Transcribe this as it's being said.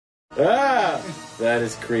Ah! That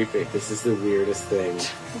is creepy. This is the weirdest thing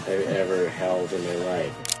I've ever held in my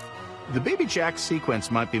life. The Baby Jack sequence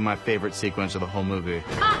might be my favorite sequence of the whole movie.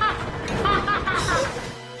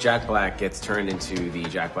 Jack Black gets turned into the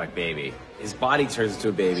Jack Black baby. His body turns into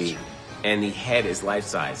a baby, and the head is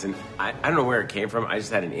life-size. And I don't know where it came from. I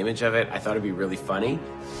just had an image of it. I thought it'd be really funny.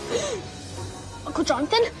 Uncle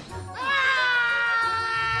Jonathan?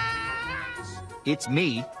 It's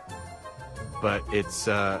me, but it's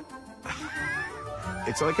like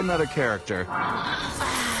another character.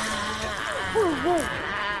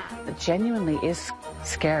 It genuinely is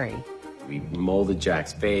scary. We molded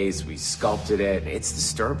Jack's face, we sculpted it. It's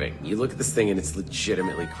disturbing. You look at this thing and it's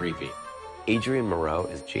legitimately creepy. Adrian Moreau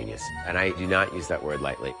is genius, and I do not use that word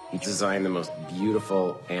lightly. He designed the most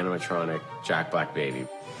beautiful animatronic Jack Black baby.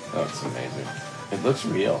 Oh, it's amazing. It looks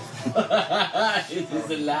real. It is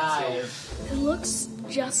alive. It looks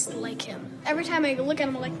just like him. Every time I look at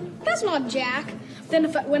him, I'm like, that's not Jack.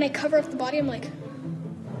 Then when I cover up the body, I'm like,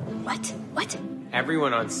 what?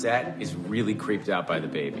 Everyone on set is really creeped out by the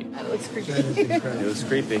baby. That looks creepy. It looks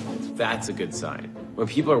creepy. That's a good sign. When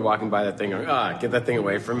people are walking by that thing going, get that thing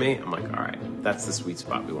away from me, I'm like, all right, that's the sweet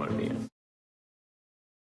spot we want to be in.